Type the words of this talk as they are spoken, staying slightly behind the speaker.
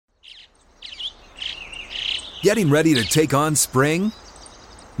Getting ready to take on spring?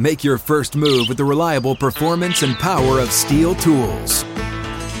 Make your first move with the reliable performance and power of Steel tools.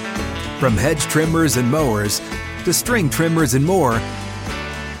 From hedge trimmers and mowers to string trimmers and more,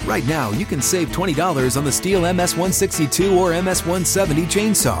 right now you can save $20 on the Steel MS-162 or MS-170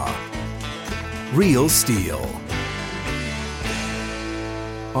 chainsaw. Real Steel.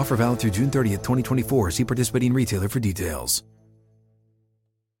 Offer valid through June 30th, 2024. See participating retailer for details.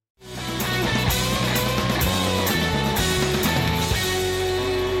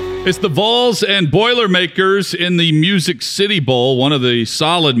 It's the Vols and Boilermakers in the Music City Bowl, one of the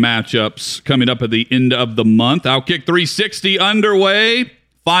solid matchups coming up at the end of the month. Outkick 360 underway.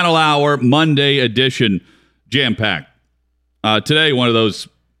 Final hour, Monday edition, jam-packed. Today, one of those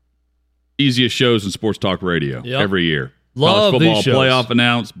easiest shows in sports talk radio every year. Love College football these shows. playoff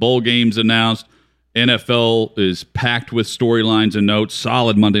announced, bowl games announced. NFL is packed with storylines and notes.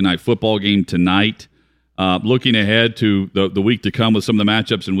 Solid Monday Night Football game tonight. Looking ahead to the week to come with some of the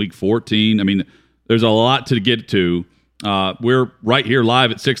matchups in Week 14. I mean, there's a lot to get to. We're right here live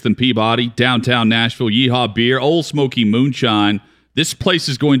at 6th and Peabody, downtown Nashville. Yeehaw Beer, Old Smoky Moonshine. This place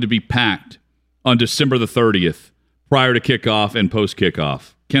is going to be packed on December the 30th, prior to kickoff and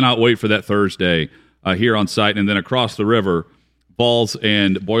post-kickoff. Cannot wait for that Thursday here on site. And then across the river, Vols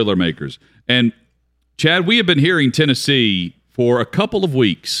and Boilermakers. And, Chad, we have been hearing Tennessee for a couple of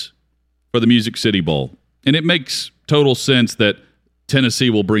weeks for the Music City Bowl. And it makes total sense that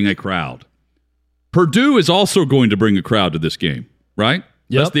Tennessee will bring a crowd. Purdue is also going to bring a crowd to this game, right?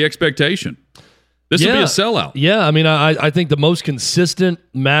 Yep. That's the expectation. This will be a sellout. Yeah, I mean, I think the most consistent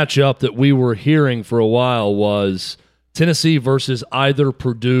matchup that we were hearing for a while was Tennessee versus either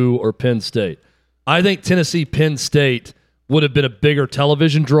Purdue or Penn State. I think Tennessee-Penn State would have been a bigger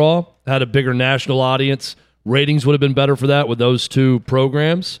television draw, had a bigger national audience. Ratings would have been better for that with those two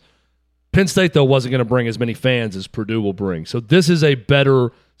programs. Penn State, though, wasn't going to bring as many fans as Purdue will bring. So this is a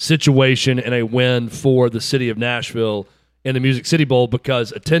better situation and a win for the city of Nashville in the Music City Bowl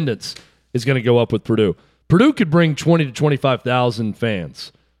because attendance is going to go up with Purdue. Purdue could bring 20 to 25,000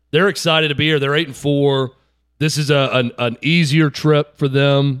 fans. They're excited to be here. They're 8-4. This is an easier trip for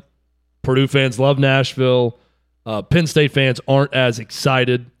them. Purdue fans love Nashville. Penn State fans aren't as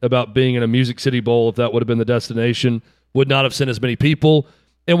excited about being in a Music City Bowl if that would have been the destination. Would not have sent as many people.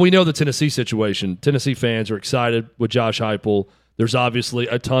 And we know the Tennessee situation. Tennessee fans are excited with Josh Heupel. There's obviously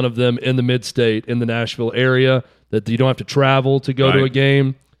a ton of them in the mid-state, in the Nashville area, that you don't have to travel to go to a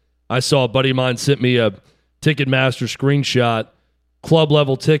game. I saw a buddy of mine sent me a Ticketmaster screenshot.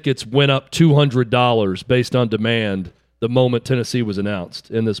 Club-level tickets went up $200 based on demand the moment Tennessee was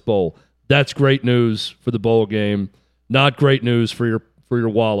announced in this bowl. That's great news for the bowl game. Not great news for your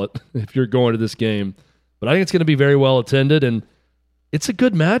wallet if you're going to this game. But I think it's going to be very well attended, and it's a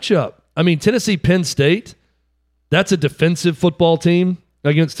good matchup. I mean, Tennessee-Penn State, that's a defensive football team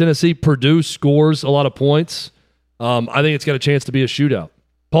against Tennessee. Purdue scores a lot of points. I think it's got a chance to be a shootout.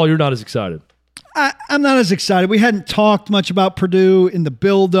 Paul, you're not as excited. I'm not as excited. We hadn't talked much about Purdue in the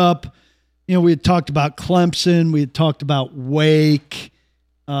build-up. You know, we had talked about Clemson. We had talked about Wake.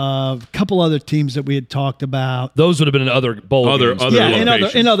 A couple other teams that we had talked about. Those would have been in other bowl games.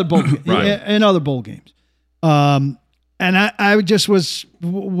 In other bowl games. Right. In other bowl games. And I just was,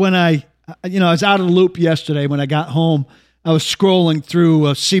 when I was out of the loop yesterday when I got home, I was scrolling through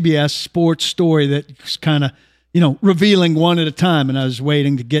a CBS sports story that was kind of, revealing one at a time. And I was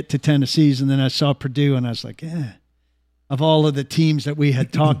waiting to get to Tennessee's, and then I saw Purdue, and I was like, of all of the teams that we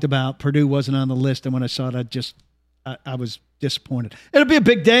had talked about, Purdue wasn't on the list. And when I saw it, I was disappointed. It'll be a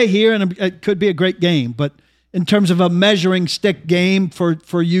big day here, and it could be a great game. But in terms of a measuring stick game for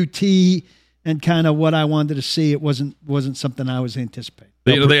UT and kind of what I wanted to see, it wasn't something I was anticipating.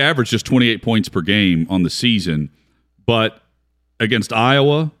 They average just 28 points per game on the season, but against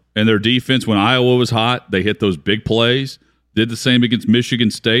Iowa and their defense, when Iowa was hot, they hit those big plays. Did the same against Michigan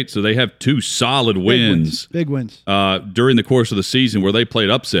State, so they have two solid wins. Big wins. During the course of the season where they played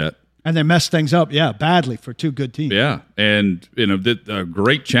upset. And they messed things up, badly for two good teams. Yeah, and a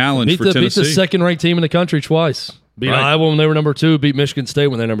great challenge for Tennessee. Beat the second-ranked team in the country twice. Beat Iowa when they were number 2, beat Michigan State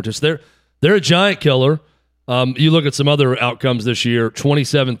when they were number 2. So they're a giant killer. You look at some other outcomes this year,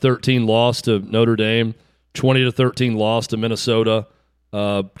 27-13 loss to Notre Dame, 20-13 loss to Minnesota,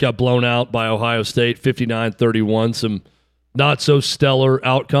 got blown out by Ohio State, 59-31, some not-so-stellar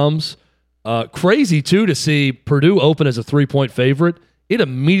outcomes. Crazy, too, to see Purdue open as a 3-point favorite. It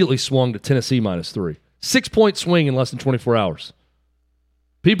immediately swung to Tennessee -3. 6-point swing in less than 24 hours.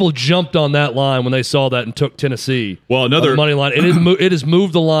 People jumped on that line when they saw that and took Tennessee. Well, on the money line. It has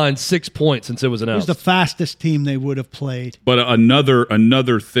moved the line 6 points since it was announced. It was the fastest team they would have played. But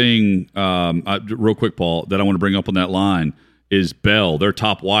another thing, real quick, Paul, that I want to bring up on that line is Bell. Their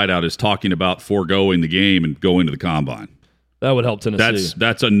top wideout is talking about foregoing the game and going to the combine. That would help Tennessee.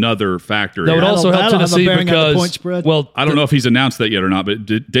 That's another factor. That would also help Tennessee because point spread. Well, I don't know if he's announced that yet or not, but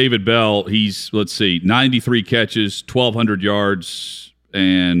David Bell, he's 93 catches, 1,200 yards,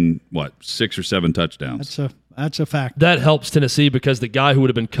 and 6 or 7 touchdowns. That's a fact. That helps Tennessee because the guy who would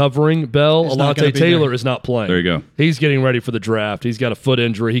have been covering Bell, Alontae Taylor, is not playing. There you go. He's getting ready for the draft. He's got a foot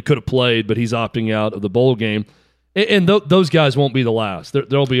injury. He could have played, but he's opting out of the bowl game. And those guys won't be the last.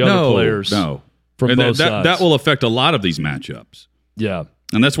 There'll be other players. No. From both sides. That will affect a lot of these matchups. Yeah.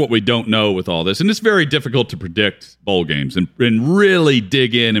 And that's what we don't know with all this. And it's very difficult to predict bowl games and really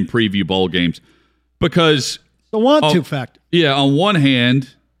dig in and preview bowl games because the want-to factor. Yeah, on one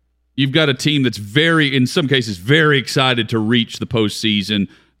hand, you've got a team that's in some cases, very excited to reach the postseason.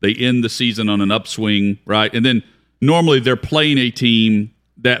 They end the season on an upswing, right? And then normally they're playing a team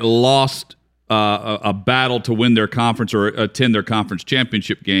that lost a battle to win their conference or attend their conference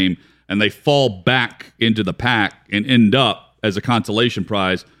championship game, and they fall back into the pack and end up as a consolation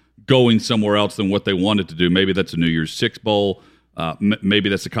prize going somewhere else than what they wanted to do. Maybe that's a New Year's Six Bowl. Maybe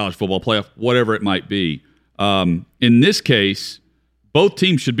that's a college football playoff, whatever it might be. In this case, both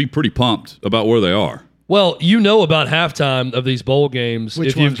teams should be pretty pumped about where they are. Well, about halftime of these bowl games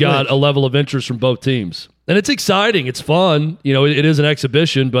if you've got a level of interest from both teams. And it's exciting. It's fun. It is an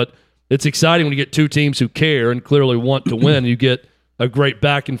exhibition, but it's exciting when you get two teams who care and clearly want to win. You get a great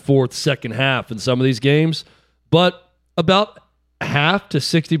back-and-forth second half in some of these games. But about half to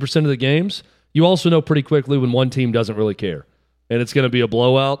 60% of the games, you also know pretty quickly when one team doesn't really care. And it's going to be a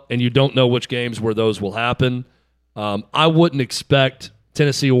blowout, and you don't know which games where those will happen. I wouldn't expect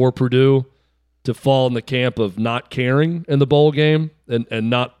Tennessee or Purdue to fall in the camp of not caring in the bowl game and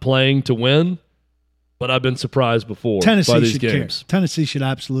not playing to win, but I've been surprised before by these games. Care. Tennessee should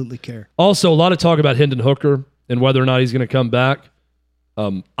absolutely care. Also, a lot of talk about Hendon Hooker and whether or not he's going to come back.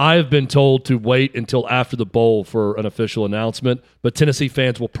 I have been told to wait until after the bowl for an official announcement, but Tennessee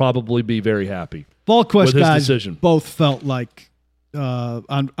fans will probably be very happy. VolQuest guys decision. Both felt like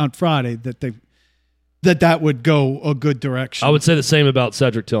on Friday that would go a good direction. I would say the same about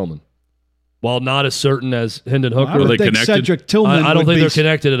Cedric Tillman. While not as certain as Hendon Hooker, are they connected? Cedric Tillman I don't think they're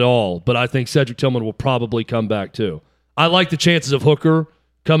connected at all, but I think Cedric Tillman will probably come back too. I like the chances of Hooker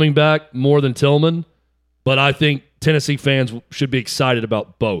coming back more than Tillman, but I think Tennessee fans should be excited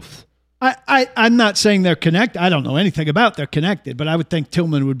about both. I'm not saying they're connected. I don't know anything about they're connected, but I would think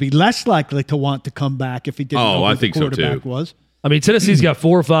Tillman would be less likely to want to come back if he didn't know who the quarterback was. I mean, Tennessee's got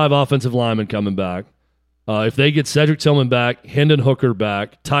 4 or 5 offensive linemen coming back. If they get Cedric Tillman back, Hendon Hooker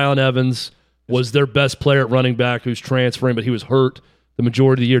back, Tyon Evans was their best player at running back who's transferring, but he was hurt the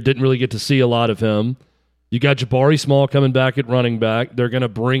majority of the year. Didn't really get to see a lot of him. You got Jabari Small coming back at running back. They're going to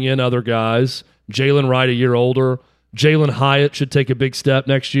bring in other guys. Jalen Wright, a year older. Jalen Hyatt should take a big step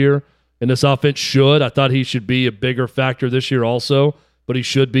next year. And this offense should. I thought he should be a bigger factor this year also, but he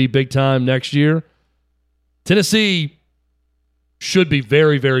should be big time next year. Tennessee should be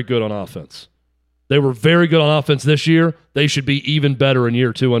very, very good on offense. They were very good on offense this year. They should be even better in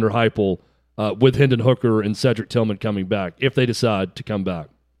year 2 under Heupel with Hendon Hooker and Cedric Tillman coming back, if they decide to come back.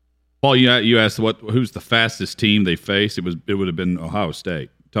 Paul, you asked who's the fastest team they faced. It would have been Ohio State.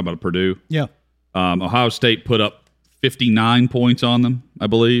 Talking about Purdue. Yeah. Ohio State put up 59 points on them, I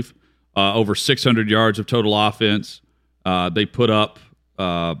believe. Over 600 yards of total offense. They put up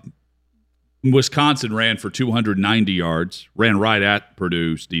Wisconsin ran for 290 yards, ran right at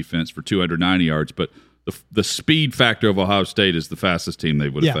Purdue's defense for 290 yards, but the speed factor of Ohio State is the fastest team they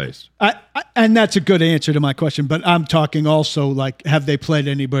would have faced. And that's a good answer to my question, but I'm talking also like, have they played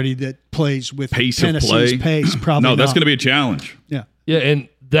anybody that plays with Tennessee's pace? Probably no, that's not. going to be a challenge. Yeah. Yeah, and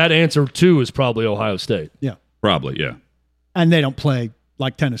that answer, too, is probably Ohio State. Yeah. Probably, yeah. And they don't play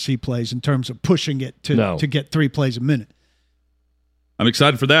like Tennessee plays in terms of pushing it to get 3 plays a minute. I'm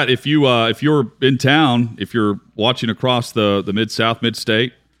excited for that. If you're in town, if you're watching across the Mid-South,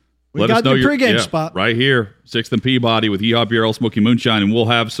 Mid-State, let us know your pregame spot. Right here, 6th and Peabody with Yeehaw Beer, El Smoky Moonshine, and we'll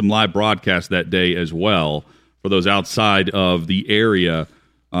have some live broadcasts that day as well for those outside of the area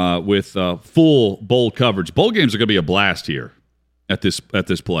with full bowl coverage. Bowl games are going to be a blast here at this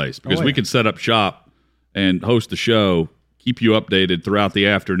place because we can set up shop and host the show, keep you updated throughout the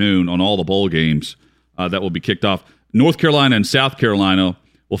afternoon on all the bowl games that will be kicked off. North Carolina and South Carolina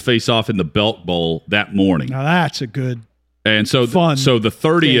will face off in the Belt Bowl that morning. Now that's a good And so, Fun so the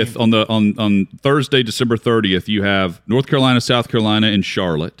 30th on Thursday, December 30th, you have North Carolina, South Carolina, and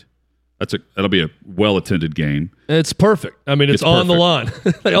Charlotte. That'll be a well-attended game. It's perfect. I mean, it's on the line.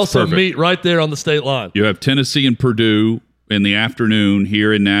 They also perfect. meet right there on the state line. You have Tennessee and Purdue in the afternoon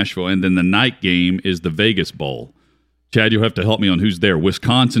here in Nashville, and then the night game is the Vegas Bowl. Chad, you'll have to help me on who's there.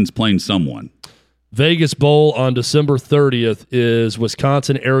 Wisconsin's playing someone. Vegas Bowl on December 30th is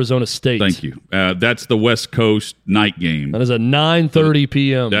Wisconsin, Arizona State. Thank you. That's the West Coast night game. That is a 9:30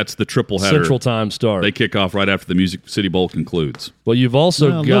 p.m. That's the triple header. Central Time start. They kick off right after the Music City Bowl concludes. Well, you've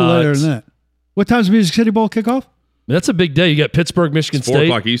also a little later than that. What time's the Music City Bowl kickoff? That's a big day. You got Pittsburgh, Michigan It's 4 State.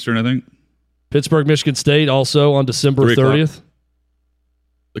 o'clock Eastern, I think. Pittsburgh, Michigan State also on December 3 o'clock. 30th.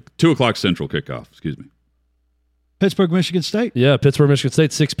 2 o'clock Central kickoff, excuse me. Pittsburgh, Michigan State. Yeah, Pittsburgh, Michigan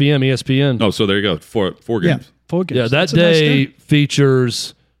State, 6 p.m. ESPN. Oh, so there you go. Four games. Yeah, 4 games. Yeah, that That's a nice day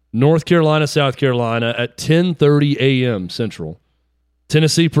features North Carolina, South Carolina at 10:30 a.m. Central.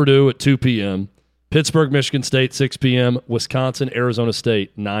 Tennessee, Purdue at 2 p.m. Pittsburgh, Michigan State, 6 p.m. Wisconsin, Arizona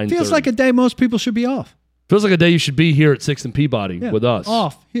State, 9:30. Feels like a day most people should be off. Feels like a day you should be here at 6th and Peabody with us.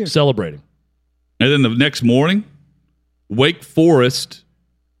 Off here. Celebrating. And then the next morning, Wake Forest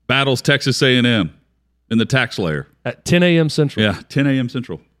battles Texas A&M in the tax layer. At 10 a.m. Central. Yeah, 10 a.m.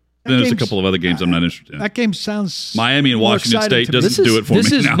 Central. Then there's a couple of other games I'm not interested in. That game sounds Miami and more Washington exciting State to me. doesn't do it for me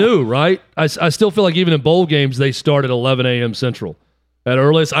This is now. new, right? I still feel like even in bowl games, they start at 11 a.m. Central. At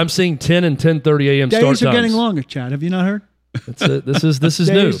earliest, I'm seeing 10 and 10:30 a.m. start times. Days are getting longer, Chad. Have you not heard? That's it. This is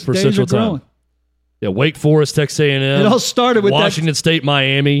new for days Central are growing. Time. Yeah, Wake Forest, Texas A&M. It all started with Washington State,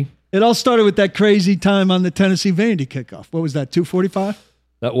 Miami. It all started with that crazy time on the Tennessee Vandy kickoff. What was that? 2:45.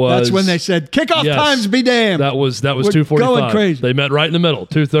 That was That's when they said kickoff Yes. times be damned. That was We're 2:45. going crazy. They met right in the middle,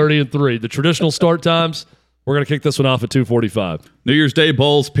 2:30 and 3. The traditional start times. We're going to kick this one off at 2:45. New Year's Day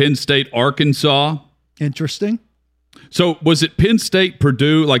Bowls, Penn State, Arkansas. Interesting. So was it Penn State,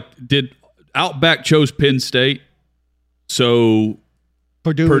 Purdue? Like, did Outback chose Penn State? So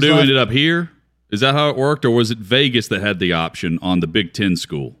Purdue ended up here? Is that how it worked? Or was it Vegas that had the option on the Big Ten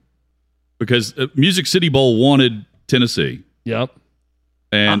school? Because Music City Bowl wanted Tennessee. Yep.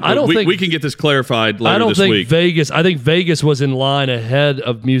 And I don't think we can get this clarified later this week. I think Vegas was in line ahead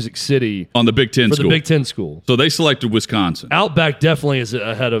of Music City On the Big Ten for school. the Big Ten school. So they selected Wisconsin. Outback definitely is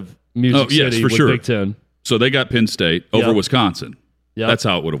ahead of Music yes, City for with sure. Big Ten. So they got Penn State over Yep. Wisconsin. Yep. That's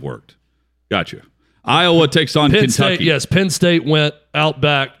how it would have worked. Gotcha. Iowa takes on Penn Kentucky. State, yes, Penn State went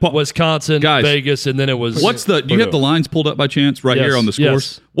Outback, Wisconsin, Guys, Vegas, and then it was. Do you have the lines pulled up by chance right Yes, here on the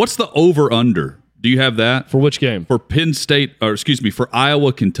scores? yes. What's the over-under? Do you have that? For which game? For Penn State, for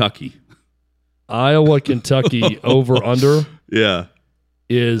Iowa, Kentucky. Iowa, Kentucky over under Yeah.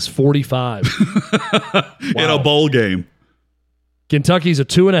 is 45. In a bowl game. Kentucky's a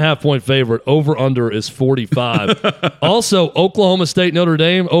 2.5 point favorite. Over under is 45. Also, Oklahoma State, Notre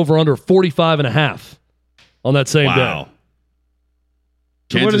Dame over under 45.5 on that same Wow.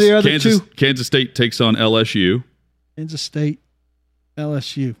 day. So what are the other two? Kansas State takes on LSU. Kansas State,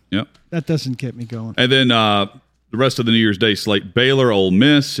 LSU. Yep. That doesn't get me going. And then the rest of the New Year's Day slate, Baylor, Ole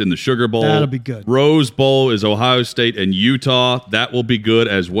Miss in the Sugar Bowl. That'll be good. Rose Bowl is Ohio State and Utah. That will be good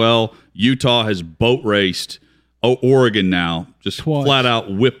as well. Utah has boat raced Oregon now, just Twice. flat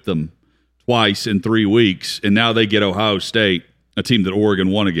out whipped them twice in 3 weeks. And now they get Ohio State, a team that Oregon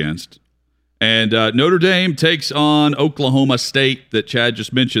won against. And Notre Dame takes on Oklahoma State that Chad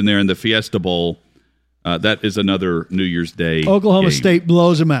just mentioned there in the Fiesta Bowl. That is another New Year's Day Oklahoma game. State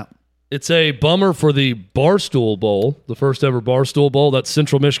blows them out. It's a bummer for the Barstool Bowl, the first ever Barstool Bowl. That's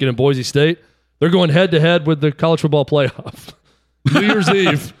Central Michigan and Boise State. They're going head to head with the college football playoff. New Year's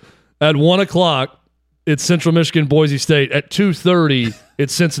Eve at 1 o'clock. It's Central Michigan, Boise State. At 2:30,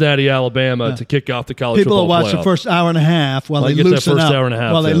 it's Cincinnati, Alabama to kick off the college People football will watch playoff. the first hour and a half while Well, they get that loosen first up. hour and a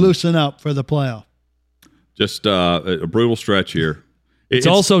half while they in. loosen up for the playoff. Just a brutal stretch here. It's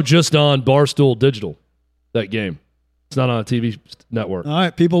also just on Barstool Digital, that game. It's not on a TV network. All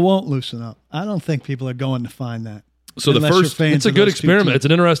right, people won't loosen up. I don't think people are going to find that. So the Unless you're first fans It's a of good those two experiment. teams. It's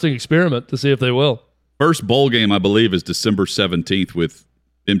an interesting experiment to see if they will. first bowl game, I believe, is December 17th with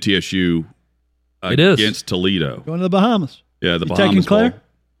MTSU It is. against Toledo. Going to the Bahamas. Yeah, the You Bahamas taking Claire? Bowl.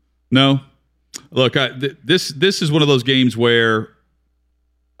 No. Look, this is one of those games where,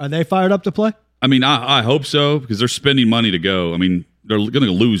 Are they fired up to play? I mean, I hope so because they're spending money to go. I mean, they're going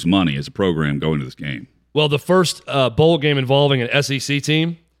to lose money as a program going to this game. Well, the first bowl game involving an SEC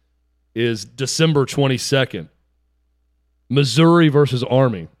team is December 22nd. Missouri versus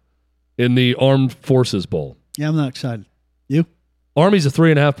Army in the Armed Forces Bowl. Yeah, I'm not excited. You? Army's a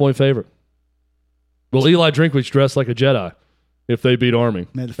 3.5 point favorite. Will Eli Drinkwitz dress like a Jedi if they beat Army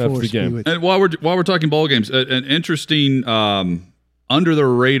May the after the force be game. with you. And while we're talking bowl games, an interesting under the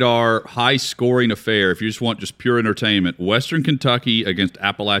radar, high scoring affair. If you just want just pure entertainment, Western Kentucky against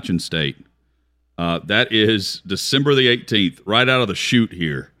Appalachian State. That is December the 18th, right out of the chute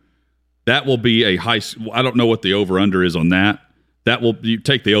here. That will be a high. I don't know what the over under is on that. You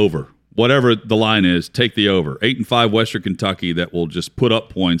take the over. Whatever the line is, take the over. 8-5 Western Kentucky that will just put up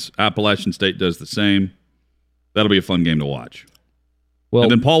points. Appalachian State does the same. That'll be a fun game to watch. Well,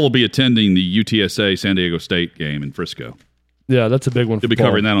 And then Paul will be attending the UTSA San Diego State game in Frisco. yeah, that's a big one. He'll be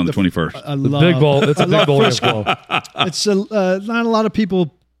covering that on the 21st. I The love, big ball. It's a big bowl game. Ball. It's not a lot of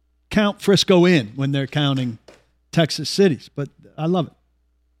people count Frisco in when they're counting Texas cities, but I love it.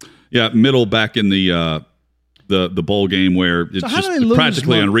 Yeah, middle back in the bowl game where it's So how just do they lose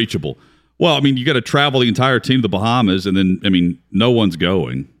practically one? unreachable. Well, I mean, you got to travel the entire team to the Bahamas, and then, I mean, no one's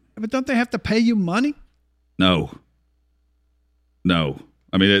going. But don't they have to pay you money? No.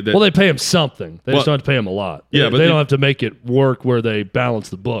 I mean, Well, they pay him something. They just don't have to pay him a lot. Yeah, they, but they don't have to make it work where they balance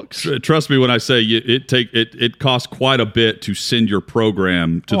the books. trust me when I say it costs quite a bit to send your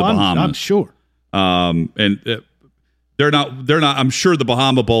program to the Bahamas. I'm sure. They're not. I'm sure the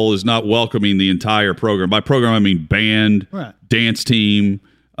Bahama Bowl is not welcoming the entire program. By program, I mean band, Right. dance team.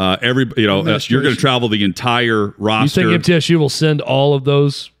 You're going to travel the entire You roster. think MTSU will send all of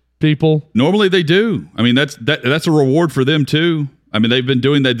those people? Normally they do. I mean, that's a reward for them too. I mean, they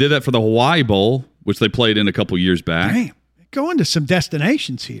did that for the Hawaii Bowl, which they played in a couple years back. Damn, going to some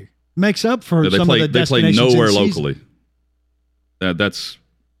destinations here makes up for They some play of the destinations nowhere in season. locally.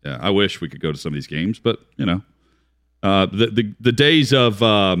 I wish we could go to some of these games, but the days of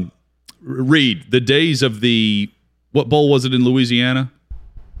Reed, the days of what bowl was it in Louisiana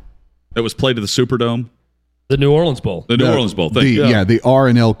that was played at the Superdome? The New Orleans Bowl. The New Orleans Bowl. Thank you. The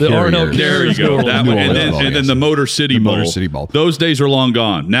R&L The Carriers. R&L There you go. That New one. And Orleans Bowl, then yes. the Motor City The Bowl. Motor City Bowl. Those days are long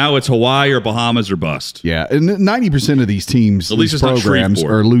gone. Now it's Hawaii or Bahamas or bust. Yeah, and 90% of these teams, At least these it's not programs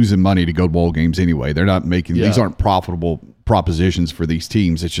Shreveport. are losing money to go to bowl games anyway. They're not making Yeah. these aren't profitable propositions for these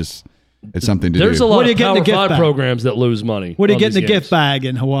teams. It's something to There's do. a lot What do you of get in the Power gift 5 bag? programs that lose money. What do you on get in the these gift games. bag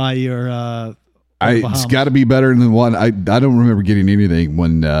in Hawaii or It's Bahamas? got to be better than one. I don't remember getting anything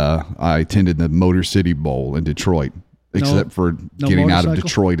when I attended the Motor City Bowl in Detroit, except for no getting out of motorcycle?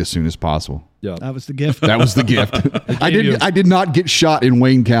 Detroit as soon as possible. Yeah. That was the gift. That was the gift. you- I did not get shot in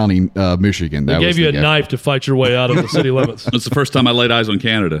Wayne County, Michigan. They That gave was you the a gift. knife to fight your way out of the city limits. That's the first time I laid eyes on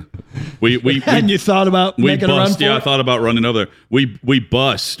Canada. We And you thought about we making a run bust. for Yeah, I it? thought about running over there. We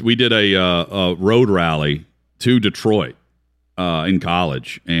bust. We did a road rally to Detroit in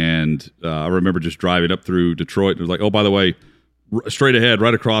college, and I remember just driving up through Detroit. It was like, oh, by the way, straight ahead,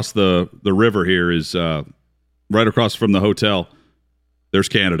 right across the river here is right across from the hotel. There's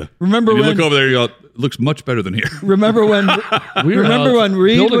Canada. Remember And you when- look over there, you go, it looks much better than here. Remember when Weird remember how when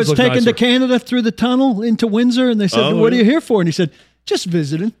Reed buildings was look taken nicer. to Canada through the tunnel into Windsor and they said, Oh, "What are yeah. you here for?" And he said, "Just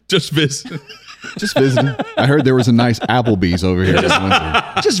visiting. Just visit. Just visiting. I heard there was a nice Applebee's over here. This Windsor.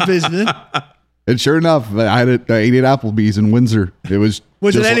 Just visiting." And sure enough, I ate at Applebee's in Windsor. It was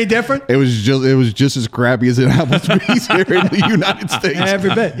Was it just any like- different? It was just as crappy as an Applebee's here in the United States.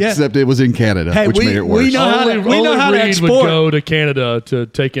 Every bit, yeah. Except it was in Canada, Hey, which we- made it we worse. know how to- we know only how to Reed would export. go to Canada to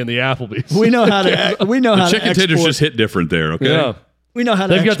take in the Applebee's. We know how to. We know The how to chicken tenders export. just hit different there, okay? Yeah. We know how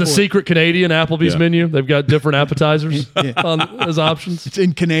to. They've got the export. secret Canadian Applebee's Yeah. menu. They've got different appetizers as options. It's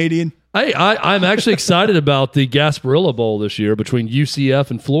in Canadian. I'm actually excited about the Gasparilla Bowl this year between UCF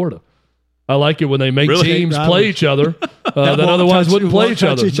and Florida. I like it when they make Really? teams Right. play each other that won't otherwise touch- wouldn't play won't each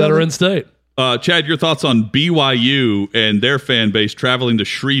touch other each that other. are in state. Chad, your thoughts on BYU and their fan base traveling to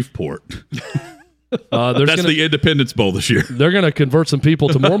Shreveport? There's That's gonna, the Independence Bowl this year. they're going to convert some people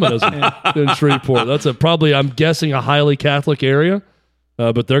to Mormonism in Shreveport. That's probably, I'm guessing, a highly Catholic area,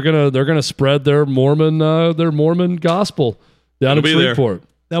 but they're gonna spread their Mormon gospel down in It'll be there. Shreveport.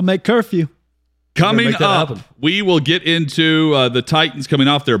 They'll make curfew. Coming make that up, happen. we will get into the Titans coming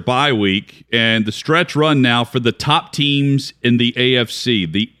off their bye week and the stretch run now for the top teams in the AFC,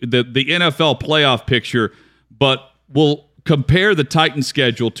 the NFL playoff picture. But we'll compare the Titans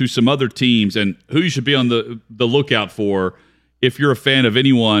schedule to some other teams and who you should be on the lookout for if you're a fan of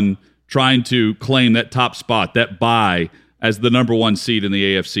anyone trying to claim that top spot, that bye as the number one seed in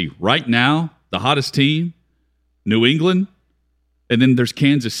the AFC. Right now, the hottest team, New England, and then there's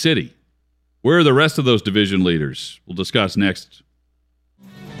Kansas City. Where are the rest of those division leaders? We'll discuss next.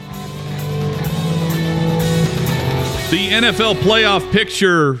 The NFL playoff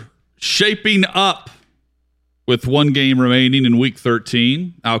picture shaping up with one game remaining in Week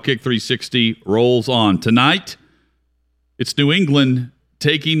 13. Outkick 360 rolls on. Tonight, it's New England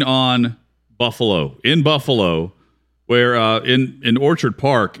taking on Buffalo. In Buffalo, where in Orchard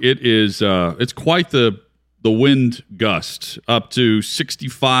Park, it's quite the wind gust, up to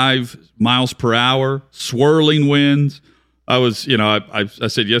 65 miles per hour, swirling winds. I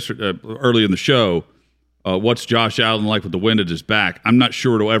said yesterday, early in the show, what's Josh Allen like with the wind at his back? I'm not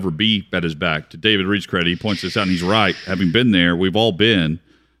sure it'll ever be at his back. To David Reed's credit, he points this out, and he's right. Having been there, we've all been.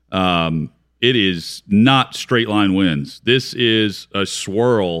 It is not straight line winds. This is a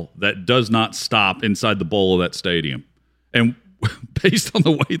swirl that does not stop inside the bowl of that stadium. And based on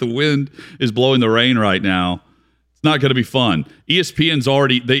the way the wind is blowing the rain right now, it's not going to be fun. ESPN's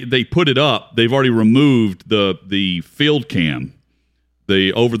already they put it up. They've already removed the field cam,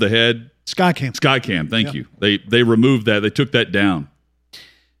 the over the head Skycam. Thank you. They removed that. They took that down.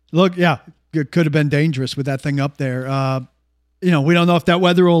 Look, yeah, it could have been dangerous with that thing up there. We don't know if that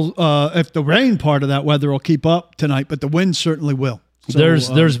weather will, if the rain part of that weather will keep up tonight, but the wind certainly will. So, there's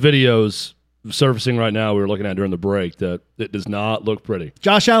videos surfacing right now we were looking at during the break that it does not look pretty.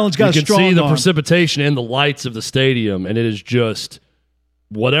 Josh Allen's got a strong arm. You can see the precipitation in the lights of the stadium, and it is just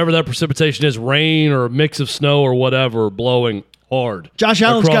whatever that precipitation is, rain or a mix of snow or whatever, blowing hard. Josh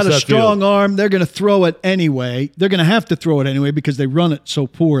Allen's got a strong arm. They're going to throw it anyway. They're going to have to throw it anyway because they run it so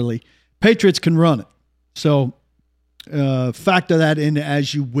poorly. Patriots can run it. So factor that in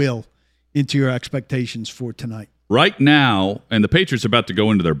as you will into your expectations for tonight. Right now, and the Patriots are about to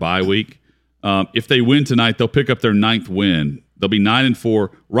go into their bye week. If they win tonight, they'll pick up their 9th win. They'll be 9-4.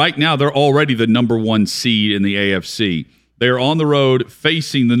 Right now, they're already the number 1 seed in the AFC. They're on the road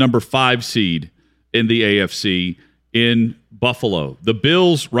facing the number 5 seed in the AFC in Buffalo. The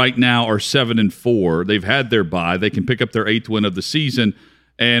Bills right now are 7-4. They've had their bye. They can pick up their 8th win of the season.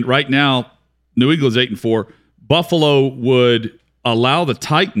 And right now, New England's 8-4. Buffalo would allow the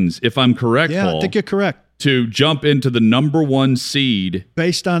Titans, if I'm correct, Paul, I think you're correct, to jump into the number 1 seed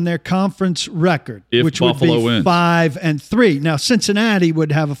based on their conference record, which Buffalo would be wins. 5-3. Now Cincinnati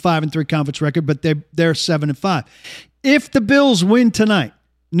would have a 5-3 conference record, but they're 7-5. If the Bills win tonight,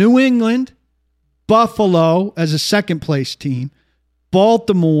 New England, Buffalo as a second place team,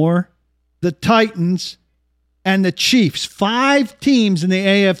 Baltimore, the Titans, and the Chiefs, 5 teams in the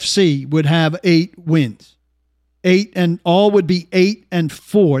AFC would have 8 wins. 8 and all would be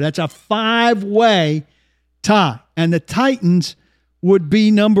 8-4. That's a 5-way tie. And the Titans would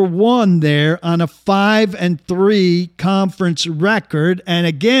be number 1 there on a 5-3 conference record. And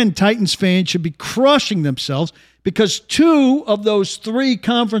again, Titans fans should be crushing themselves because 2 of those 3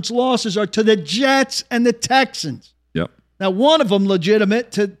 conference losses are to the Jets and the Texans. Yep. Now, one of them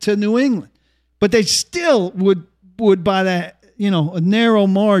legitimate to New England, but they still would by that, a narrow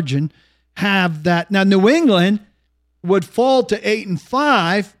margin have that. Now, New England would fall to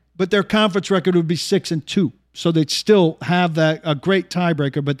 8-5, but their conference record would be 6-2. So they'd still have a great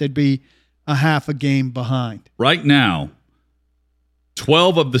tiebreaker, but they'd be a half a game behind. Right now,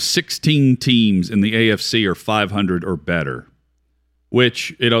 12 of the 16 teams in the AFC are 500 or better,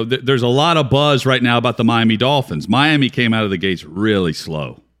 which, there's a lot of buzz right now about the Miami Dolphins. Miami came out of the gates really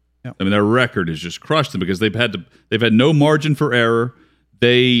slow. Yep. I mean, their record has just crushed them because they've had no margin for error.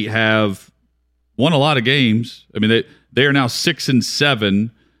 They have won a lot of games. I mean, they are now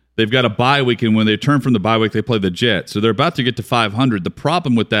 6-7. They've got a bye week, and when they return from the bye week, they play the Jets. So they're about to get to 500. The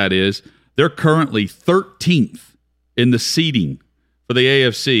problem with that is they're currently 13th in the seeding for the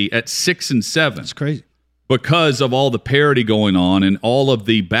AFC at 6-7. That's crazy. Because of all the parity going on and all of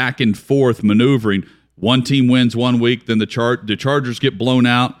the back and forth maneuvering. One team wins one week, then the Chargers get blown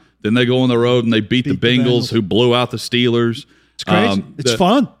out. Then they go on the road and they beat the Bengals, who blew out the Steelers. It's crazy. It's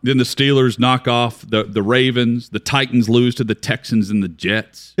fun. Then the Steelers knock off the Ravens. The Titans lose to the Texans and the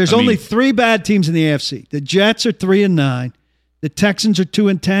Jets. There's only 3 bad teams in the AFC. The Jets are 3-9. The Texans are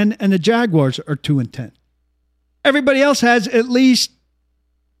 2-10, and the Jaguars are 2-10. Everybody else has at least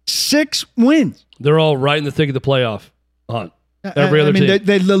 6 wins. They're all right in the thick of the playoff hunt. Every other team.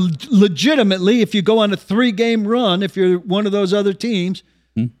 They legitimately, if you go on a 3-game run, if you're one of those other teams,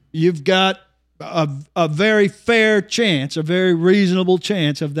 you've got a very fair chance, a very reasonable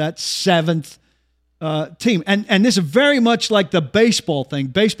chance of that 7th team. And this is very much like the baseball thing.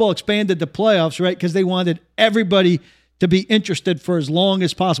 Baseball expanded the playoffs, right, because they wanted everybody to be interested for as long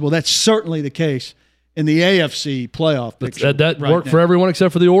as possible. That's certainly the case in the AFC playoff picture. That worked for everyone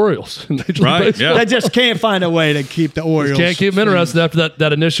except for the Orioles. Right, yeah. They just can't find a way to keep the Orioles. Can't keep them interested after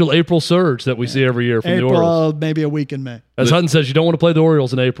that initial April surge that we see every year from the Orioles. Maybe a week in May. As Hutton says, you don't want to play the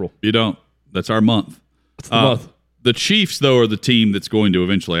Orioles in April. You don't. That's our month. That's the month. The Chiefs, though, are the team that's going to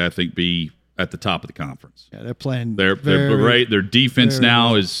eventually, I think, be at the top of the conference. Yeah, they're playing. They're great. Their defense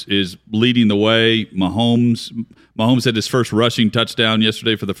now is leading the way. Mahomes had his first rushing touchdown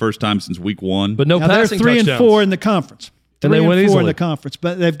yesterday for the first time since week 1. But no now passing they're 3 touchdowns. and 4 in the conference. And they win 3 and 4 easily in the conference,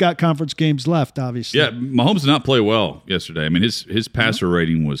 but they've got conference games left, obviously. Yeah, Mahomes did not play well yesterday. I mean, his passer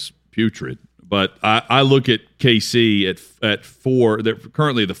rating was putrid. But I look at KC at 4. They're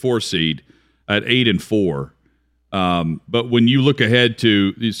currently the 4 seed at 8 and 4. But when you look ahead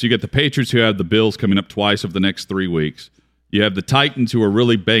to, so you got the Patriots who have the Bills coming up twice over the next 3 weeks. You have the Titans who are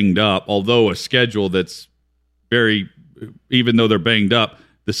really banged up, although a schedule that's even though they're banged up,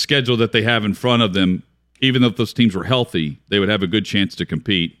 the schedule that they have in front of them, even though those teams were healthy, they would have a good chance to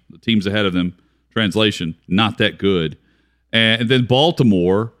compete. The teams ahead of them, translation, not that good. And then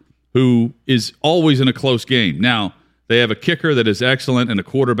Baltimore, who is always in a close game. Now, they have a kicker that is excellent and a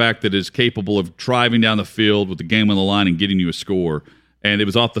quarterback that is capable of driving down the field with the game on the line and getting you a score. And it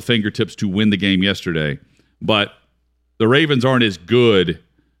was off the fingertips to win the game yesterday. But the Ravens aren't as good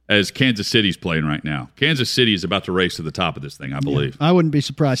as Kansas City's playing right now. Kansas City is about to race to the top of this thing, I believe. Yeah, I wouldn't be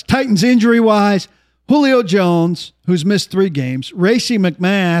surprised. Titans injury-wise, Julio Jones, who's missed 3 games. Racey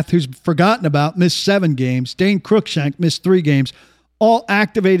McMath, who's forgotten about, missed 7 games. Dane Cruikshank missed 3 games. All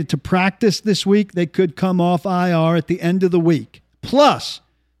activated to practice this week. They could come off IR at the end of the week. Plus,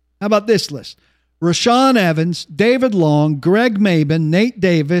 how about this list? Rashaan Evans, David Long, Greg Mabin, Nate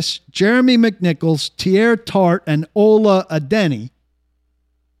Davis, Jeremy McNichols, Tier Tart, and Ola Adeni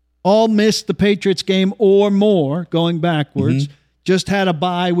all missed the Patriots game or more going backwards. Just had a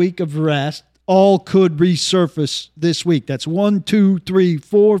bye week of rest. All could resurface this week. That's 1, 2, 3,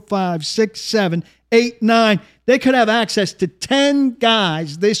 4, 5, 6, 7, 8, 9. They could have access to 10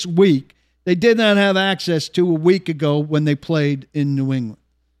 guys this week they did not have access to a week ago when they played in New England.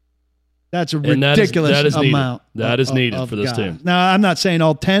 That's a ridiculous amount. That is needed for this guys. team. Now, I'm not saying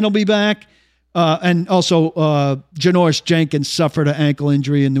all 10 will be back. And also, Janoris Jenkins suffered an ankle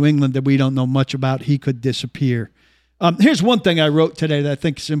injury in New England that we don't know much about. He could disappear. Here's one thing I wrote today that I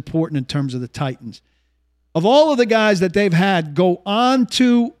think is important in terms of the Titans. Of all of the guys that they've had go on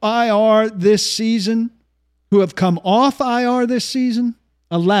to IR this season, who have come off IR this season,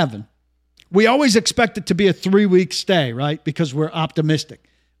 11. We always expect it to be a 3-week stay, right? Because we're optimistic.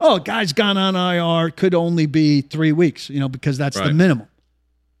 Oh, a guy's gone on IR, could only be 3 weeks, because that's the minimum.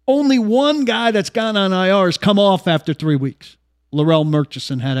 Only one guy that's gone on IR has come off after 3 weeks. Laurel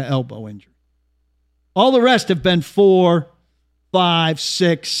Murchison had an elbow injury. All the rest have been 4, 5,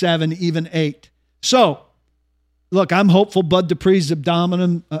 6, 7, even 8. So, look, I'm hopeful Bud Dupree's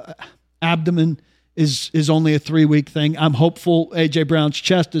abdomen is only a 3-week thing. I'm hopeful A.J. Brown's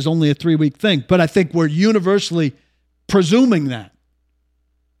chest is only a 3-week thing. But I think we're universally presuming that.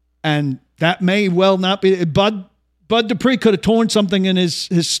 And that may well not be. Bud Dupree could have torn something in his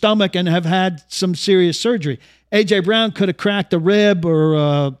stomach and have had some serious surgery. A.J. Brown could have cracked a rib or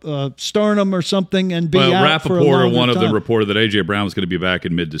a sternum or something and be out for a longer time. One of them reported that A.J. Brown was going to be back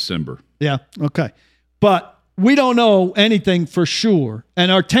in mid-December. Yeah, okay. But we don't know anything for sure.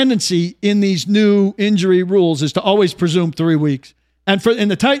 And our tendency in these new injury rules is to always presume 3 weeks. And in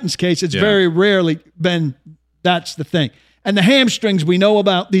the Titans case, it's very rarely been that's the thing. And the hamstrings we know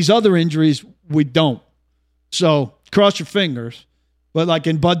about. These other injuries, we don't. So cross your fingers. But like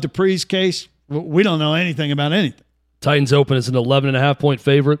in Bud Dupree's case, we don't know anything about anything. Titans open as an 11.5-point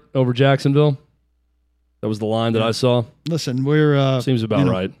favorite over Jacksonville. That was the line that I saw. Listen, we're seems about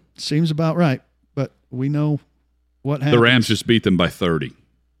right. Seems about right. But we know what happened. The Rams just beat them by 30.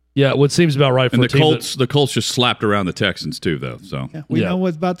 Yeah, what seems about right for and a team the Colts just slapped around the Texans too, though. So we know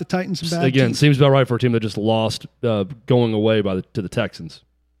what about the Titans and bad again teams. Seems about right for a team that just lost going away to the Texans.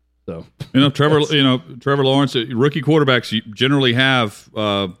 So Trevor Lawrence, rookie quarterbacks you generally have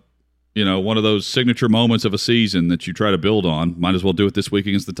one of those signature moments of a season that you try to build on. Might as well do it this week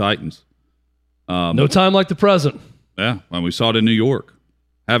against the Titans. No time like the present. Yeah, and we saw it in New York.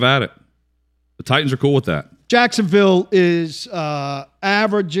 Have at it. The Titans are cool with that. Jacksonville is allowing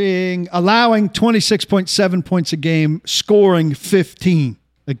 26.7 points a game, scoring 15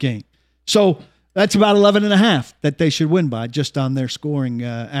 a game. So that's about 11.5 that they should win by just on their scoring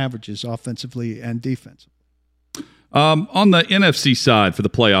averages offensively and defensively. On the NFC side for the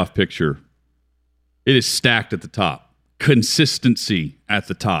playoff picture, it is stacked at the top. Consistency at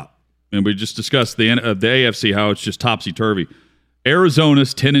the top. And we just discussed the AFC, how it's just topsy-turvy.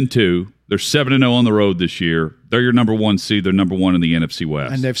 Arizona's 10-2. They're 7-0 on the road this year. They're your number 1 seed. They're number 1 in the NFC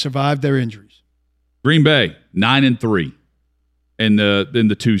West. And they've survived their injuries. Green Bay, 9-3 in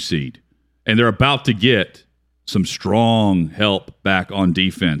the 2 seed. And they're about to get some strong help back on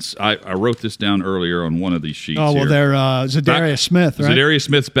defense. I wrote this down earlier on one of these sheets. Oh, well, here. they're Zadarius Smith, right? Zadarius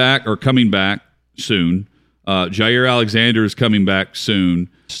Smith's back or coming back soon. Jair Alexander is coming back soon.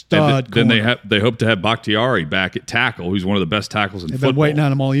 Stud. Then they hope to have Bakhtiari back at tackle, who's one of the best tackles in They've football. been waiting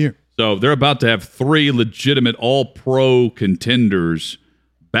on him all year. So they're about to have 3 legitimate all-pro contenders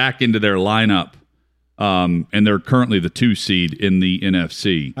back into their lineup, and they're currently the 2 seed in the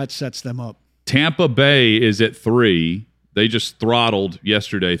NFC. That sets them up. Tampa Bay is at 3. They just throttled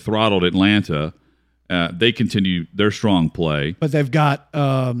Atlanta. They continue their strong play. But they've got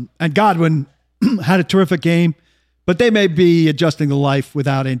and Godwin had a terrific game, but they may be adjusting to life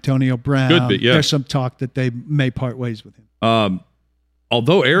without Antonio Brown. Could be, yeah. There's some talk that they may part ways with him.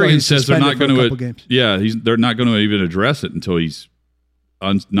 Although Arians he's says they're not suspended going for a couple to, games. they're not going to even address it until he's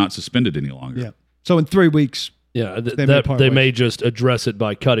not suspended any longer. Yeah. So in 3 weeks, Yeah, They may just address it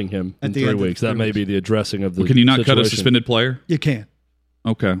by cutting him in At the 3 end of weeks. 3 That may weeks. be the addressing of the Well, can you not cut a situation. suspended player? you can.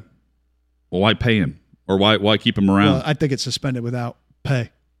 Okay. Well, why pay him, or why keep him around? Well, I think it's suspended without pay.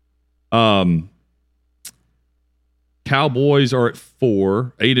 Cowboys are at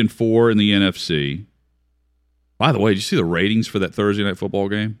 8-4 in the NFC. By the way, did you see the ratings for that Thursday night football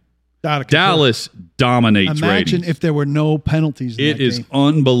game? Out of control. Dallas dominates Imagine ratings. if there were no penalties in It that is game.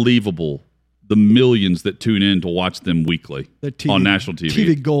 unbelievable the millions that tune in to watch them weekly They're TV, on national TV.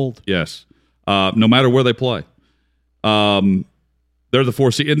 TV gold. Yes. No matter where they play. They're the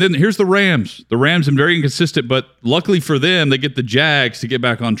 4 seed. And then here's the Rams. The Rams are very inconsistent, but luckily for them, they get the Jags to get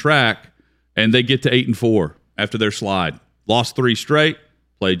back on track, and they get to 8-4 after their slide. Lost 3 straight,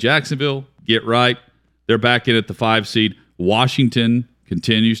 played Jacksonville, get right. They're back in at the 5 seed. Washington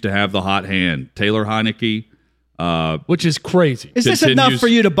continues to have the hot hand. Taylor Heineke. Which is crazy. Is this continues- enough for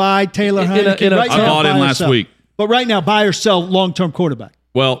you to buy Taylor Heineke? in a- right I now, bought in buy or last sell? week. But right now, buy or sell long-term quarterback.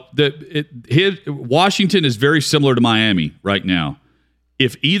 Well, Washington is very similar to Miami right now.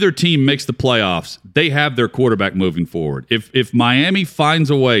 If either team makes the playoffs, they have their quarterback moving forward. If Miami finds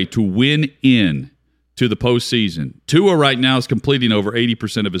a way to win in to the postseason, Tua right now is completing over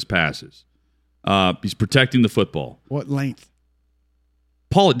 80% of his passes. He's protecting the football. What length?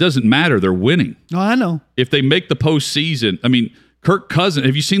 Paul, it doesn't matter. They're winning. No, I know. If they make the postseason, I mean, Kirk Cousins,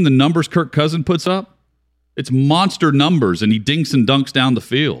 have you seen the numbers Kirk Cousins puts up? It's monster numbers, and he dinks and dunks down the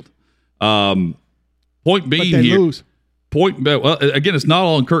field. Point But being they here, lose. well, again, it's not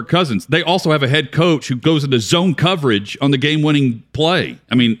all on Kirk Cousins. They also have a head coach who goes into zone coverage on the game-winning play.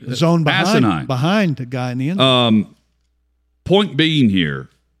 I mean, Zone asinine. behind the guy in the end zone. Point being here,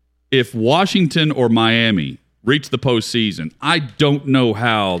 if Washington or Miami reach the postseason, I don't know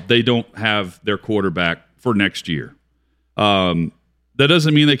how they don't have their quarterback for next year. That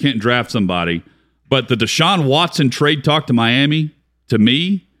doesn't mean they can't draft somebody, but the Deshaun Watson trade talk to Miami, to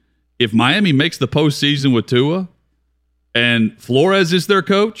me, if Miami makes the postseason with Tua and Flores is their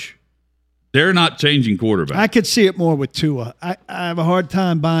coach, they're not changing quarterback. I could see it more with Tua. I have a hard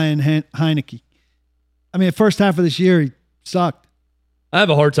time buying Heineke. I mean, the first half of this year, he sucked. I have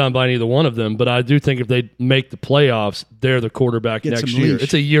a hard time buying either one of them, but I do think if they make the playoffs, they're the quarterback Get next some year. leash.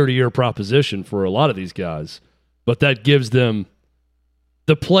 It's a year-to-year proposition for a lot of these guys, but that gives them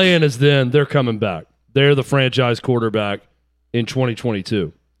the plan is then they're coming back. They're the franchise quarterback in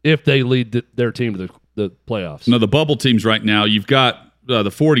 2022 if they lead their team to the playoffs. No, the bubble teams right now, you've got the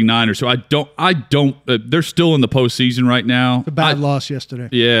 49ers, so I don't they're still in the postseason right now. A bad loss yesterday.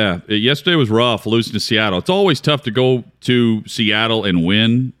 Yeah, yesterday was rough losing to Seattle. It's always tough to go to Seattle and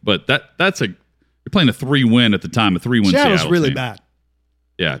win, but you're playing a 3-win at the time, a 3-win Seattle's Seattle really team. bad.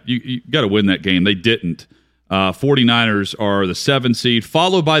 Yeah, you got to win that game. They didn't. 49ers are the 7 seed,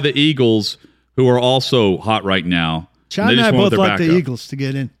 followed by the Eagles, who are also hot right now. Chad They and just I went with both their like the backup. Eagles to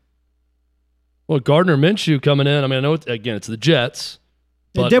get in. Well, Gardner Minshew coming in. I mean, I know it's the Jets,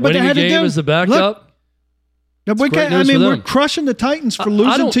 They but did what they winning had a to game do. as the backup. Look, great news for we're them. crushing the Titans for I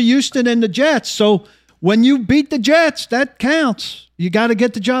losing don't- to Houston and the Jets. So when you beat the Jets, that counts. You got to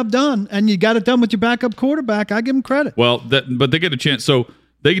get the job done, and you got it done with your backup quarterback. I give them credit. Well, but they get a chance. So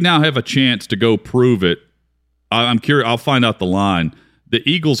they now have a chance to go prove it. I'm curious. I'll find out the line. The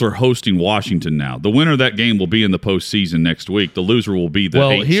Eagles are hosting Washington now. The winner of that game will be in the postseason next week. The loser will be the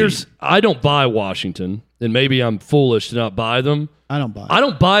 8 seed. I don't buy Washington, and maybe I'm foolish to not buy them. I don't buy it. I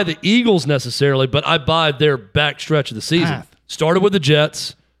don't buy the Eagles necessarily, but I buy their back stretch of the season. Path. Started with the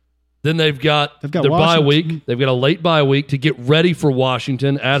Jets. Then they've got their bye Washington. week. They've got a late bye week to get ready for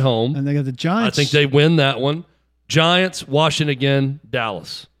Washington at home. And they got the Giants. I think they win that one. Giants, Washington again,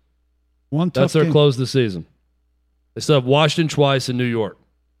 Dallas. One tough That's their game. close of the season. They still have Washington twice in New York.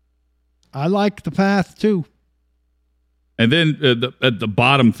 I like the path too. And then at the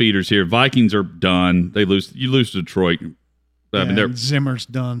bottom feeders here, Vikings are done. You lose to Detroit. I mean, they're Zimmer's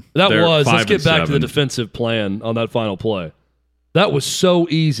done. Let's get back to the defensive plan on that final play. That was so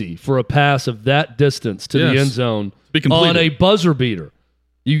easy for a pass of that distance to the end zone on a buzzer beater.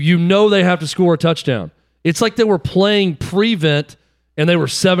 You know they have to score a touchdown. It's like they were playing prevent and they were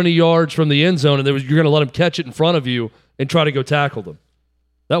 70 yards from the end zone and you're going to let them catch it in front of you and try to go tackle them.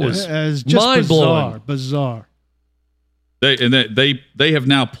 That was mind-blowing. Bizarre. They have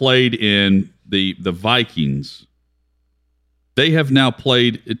now played in the Vikings. They have now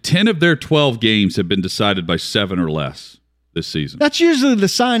played 10 of their 12 games have been decided by 7 or less this season. That's usually the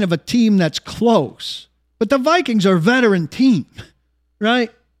sign of a team that's close. But the Vikings are a veteran team, right?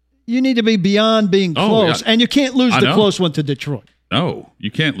 You need to be beyond being close, and you can't lose the close one to Detroit. No,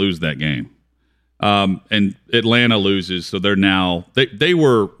 you can't lose that game. And Atlanta loses, so they're now they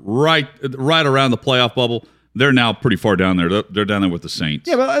were right around the playoff bubble. They're now pretty far down there. They're down there with the Saints.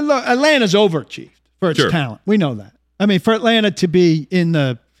 Yeah, but look, Atlanta's overachieved for its talent. We know that. I mean, for Atlanta to be in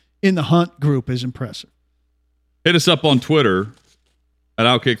the hunt group is impressive. Hit us up on Twitter at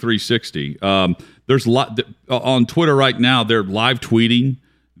Outkick360. There's a lot on Twitter right now. They're live tweeting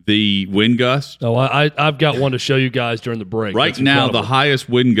the wind gust. Oh, I've got one to show you guys during the break. Right now, the highest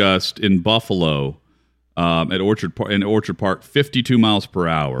wind gust in Buffalo at Orchard Park, 52 miles per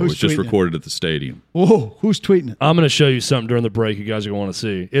hour, was just recorded at the stadium. Whoa, who's tweeting it? I'm going to show you something during the break you guys are going to want to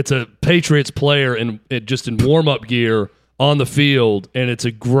see. It's a Patriots player just in warm-up gear on the field, and it's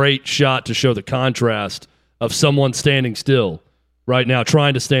a great shot to show the contrast of someone standing still right now,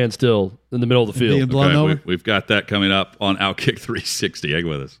 trying to stand still in the middle of the field. Being blown over? We've got that coming up on Outkick 360. Hang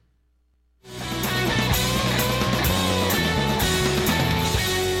with us.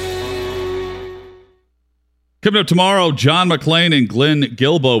 Coming up tomorrow, John McClain and Glenn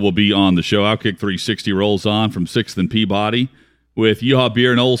Guilbeau will be on the show. Outkick 360 rolls on from 6th and Peabody with Yeehaw Beer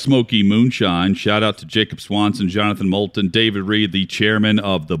and Old Smoky Moonshine. Shout out to Jacob Swanson, Jonathan Moulton, David Reed, the chairman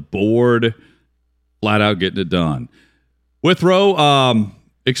of the board. Flat out getting it done. Withrow,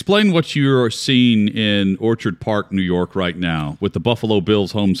 explain what you're seeing in Orchard Park, New York right now with the Buffalo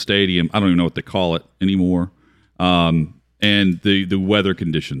Bills home stadium. I don't even know what they call it anymore. And the weather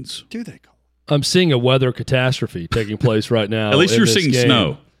conditions. Do they call it? I'm seeing a weather catastrophe taking place right now. At least you're seeing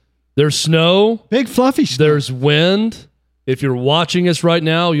snow. There's snow. Big fluffy snow. There's wind. If you're watching us right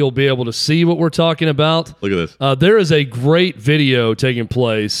now, you'll be able to see what we're talking about. Look at this. There is a great video taking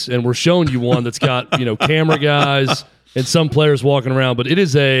place, and we're showing you one that's got camera guys and some players walking around, but it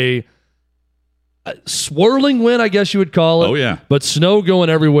is a swirling wind, I guess you would call it. Oh, yeah. But snow going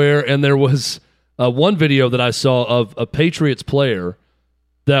everywhere, and there was one video that I saw of a Patriots player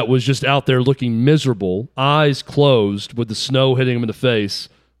that was just out there looking miserable, eyes closed with the snow hitting him in the face,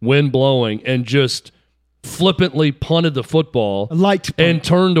 wind blowing, and just flippantly punted the football and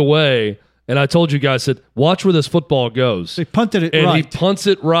turned away. And I told you guys, said, watch where this football goes. They punted it and right. He punts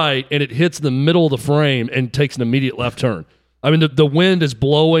it right, and it hits the middle of the frame and takes an immediate left turn. I mean, the wind is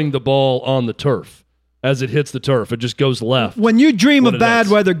blowing the ball on the turf. As it hits the turf, it just goes left. When you dream of bad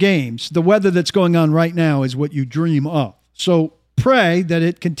weather games, the weather that's going on right now is what you dream of. So pray that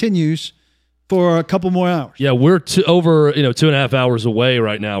it continues for a couple more hours. Yeah, we're over 2.5 hours away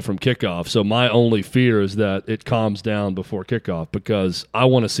right now from kickoff. So my only fear is that it calms down before kickoff because I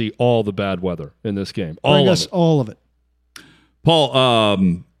want to see all the bad weather in this game. All of it.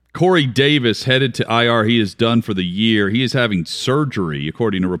 Paul, Corey Davis headed to IR. He is done for the year. He is having surgery,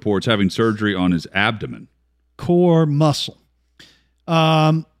 according to reports, having surgery on his abdomen. Core muscle.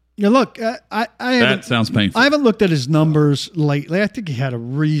 Look, that sounds painful. I haven't looked at his numbers lately. I think he had a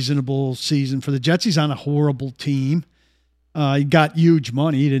reasonable season for the Jets. He's on a horrible team. He got huge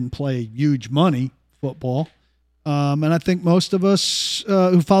money. He didn't play huge money football. And I think most of us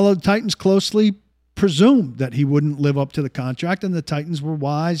who follow the Titans closely presumed that he wouldn't live up to the contract, and the Titans were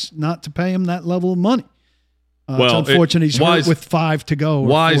wise not to pay him that level of money. It's unfortunate he's hurt with 5 to go.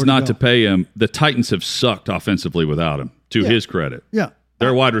 Wise not to pay him. The Titans have sucked offensively without him, to his credit. Yeah.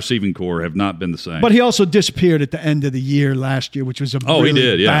 Their wide receiving core have not been the same. But he also disappeared at the end of the year last year, which was a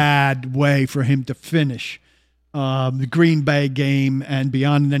bad way for him to finish the Green Bay game and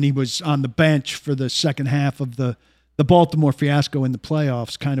beyond. And then he was on the bench for the second half of the Baltimore fiasco in the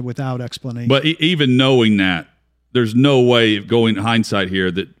playoffs, kind of without explanation. But even knowing that, there's no way of going hindsight here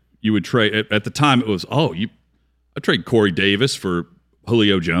that you would trade. At the time, it was, I trade Corey Davis for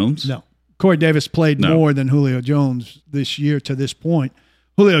Julio Jones. No. Corey Davis played more than Julio Jones this year to this point.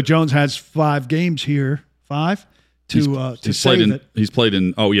 Julio Jones has 5 games here, 5 to save it. He's played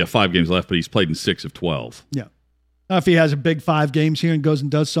in 5 games left, but he's played in 6 of 12. Yeah. Now, if he has a big 5 games here and goes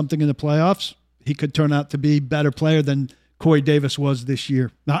and does something in the playoffs, he could turn out to be a better player than Corey Davis was this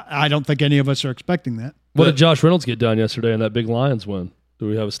year. I don't think any of us are expecting that. What did Josh Reynolds get done yesterday in that big Lions win? Do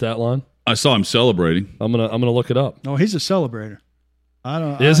we have a stat line? I saw him celebrating. I'm gonna look it up. No, he's a celebrator. I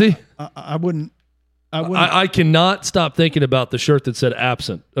don't. Is he? I wouldn't. I cannot stop thinking about the shirt that said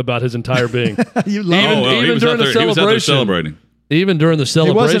 "absent" about his entire being. You love Even he was during out the there, he was out there celebration. celebrating. Even during the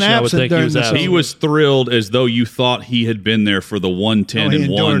celebration, I would absent think he was during the absent. He was thrilled as though you thought he had been there for the 110 he and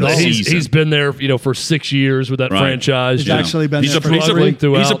endured 1 all. season. He's been there, for 6 years with that Right. franchise. He's you know. actually been He's there a, for he's, a, struggling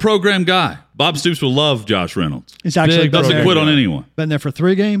throughout. he's a program guy. Bob Stoops will love Josh Reynolds. He's actually Big been Doesn't there, quit on anyone. been there for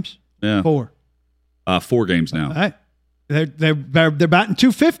 3 games. Yeah, 4. 4 games now. All right. They're batting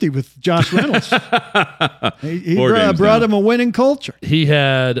 250 with Josh Reynolds. he 4 games brought now. him a winning culture. He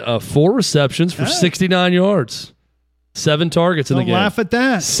had 4 receptions for 69 yards, 7 targets in the Don't game. laugh at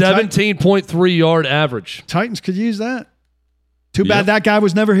that. 17.3 yard average, Titans could use that. Too bad Yep. that guy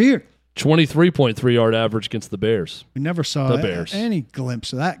was never here. 23.3 yard average against the Bears. We never saw The Bears. any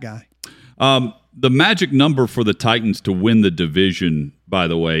glimpse of that guy. The magic number for the Titans to win the division, by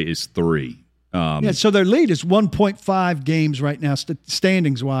the way, is 3. Yeah, so their lead is 1.5 games right now,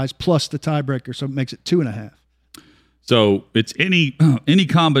 standings wise, plus the tiebreaker, so it makes it 2.5. So it's any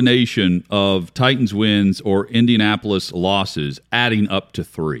combination of Titans wins or Indianapolis losses adding up to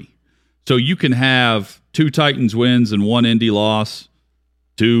 3. So you can have 2 Titans wins and 1 Indy loss,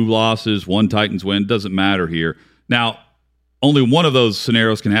 2 losses, 1 Titans win. Doesn't matter here. Now, only one of those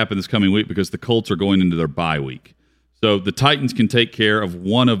scenarios can happen this coming week because the Colts are going into their bye week. So the Titans can take care of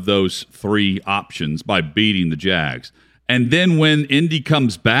one of those 3 options by beating the Jags. And then when Indy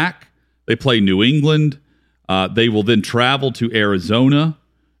comes back, they play New England. They will then travel to Arizona,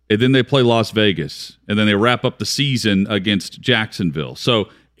 and then they play Las Vegas. And then they wrap up the season against Jacksonville. So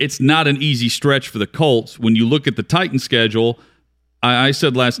it's not an easy stretch for the Colts. When you look at the Titans schedule, I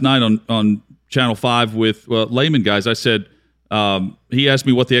said last night on Channel 5 with Layman guys, I said, he asked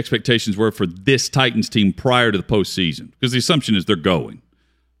me what the expectations were for this Titans team prior to the postseason, because the assumption is they're going.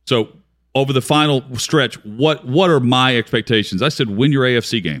 So over the final stretch, what are my expectations? I said, win your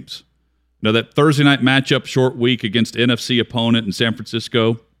AFC games. Now, that Thursday night matchup, short week against NFC opponent in San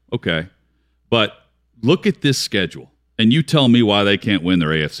Francisco, okay. But look at this schedule, and you tell me why they can't win their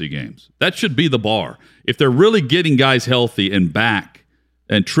AFC games. That should be the bar. If they're really getting guys healthy and back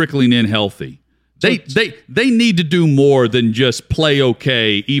and trickling in healthy, they need to do more than just play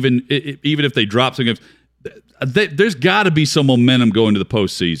okay, even if they drop some games. There's got to be some momentum going to the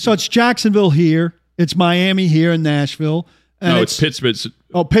postseason. So it's Jacksonville here, it's Miami here in Nashville. And no, it's Pittsburgh.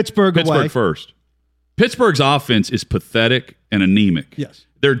 Pittsburgh away. First. Pittsburgh's offense is pathetic and anemic. Yes.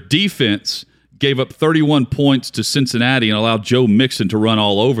 Their defense gave up 31 points to Cincinnati and allowed Joe Mixon to run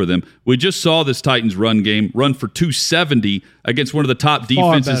all over them. We just saw this Titans run game run for 270 against one of the top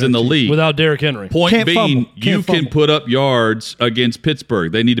defenses in the league. Without Derrick Henry. Point Can't being, fumble. you Can't can fumble. put up yards against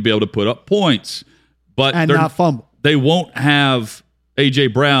Pittsburgh. They need to be able to put up points. But And not fumble. They won't have A.J.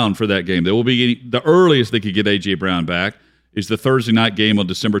 Brown for that game. They will be getting, the earliest they could get A.J. Brown back is the Thursday night game on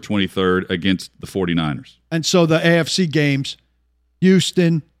December 23rd against the 49ers. And so the AFC games,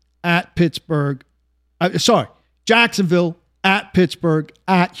 Houston at Pittsburgh. Jacksonville at Pittsburgh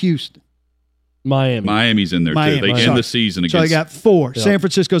at Houston. Miami's in there Miami, too. They sorry. end the season So against. they got 4. Yeah. San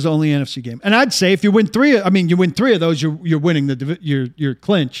Francisco's the only NFC game. And I'd say if you win 3, you win 3 of those, you're winning you're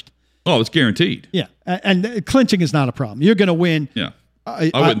clinched. Oh, it's guaranteed. Yeah. And clinching is not a problem. You're going to win. Yeah.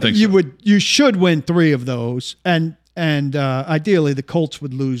 I wouldn't think so. You should win 3 of those, and ideally the Colts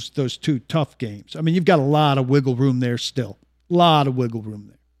would lose those 2 tough games. I mean, you've got a lot of wiggle room there still, a lot of wiggle room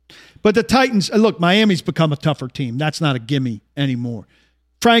there. But the Titans, look, Miami's become a tougher team. That's not a gimme anymore.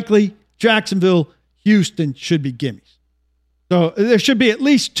 Frankly, Jacksonville, Houston should be gimmies. So there should be at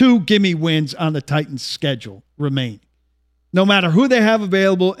least 2 gimme wins on the Titans' schedule remaining. No matter who they have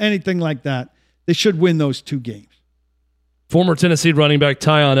available, anything like that, they should win those 2 games. Former Tennessee running back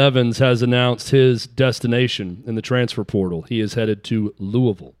Tyon Evans has announced his destination in the transfer portal. He is headed to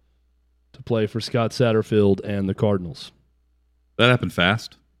Louisville to play for Scott Satterfield and the Cardinals. That happened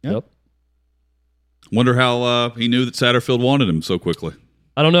fast. Yep. Wonder how he knew that Satterfield wanted him so quickly.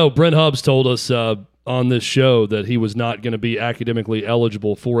 I don't know. Brent Hubbs told us on this show that he was not going to be academically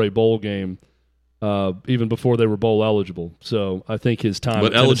eligible for a bowl game even before they were bowl eligible. So I think his time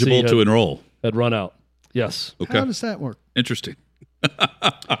But at Tennessee eligible to enroll. had run out. Yes. Okay. How does that work? Interesting.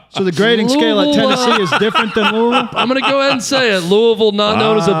 So the grading scale at Tennessee is different than Louisville? I'm going to go ahead and say it. Louisville, not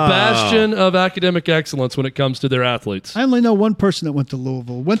known as a bastion of academic excellence when it comes to their athletes. I only know one person that went to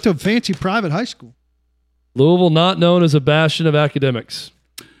Louisville. Went to a fancy private high school. Louisville, not known as a bastion of academics.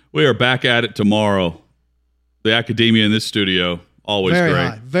 We are back at it tomorrow. The academia in this studio, Always very great.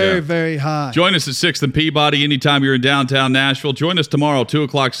 high. Very, Yeah. very high. Join us at 6th and Peabody anytime you're in downtown Nashville. Join us tomorrow, 2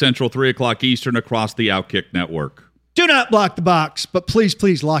 o'clock Central, 3 o'clock Eastern, across the Outkick Network. Do not block the box, but please,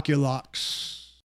 please lock your locks.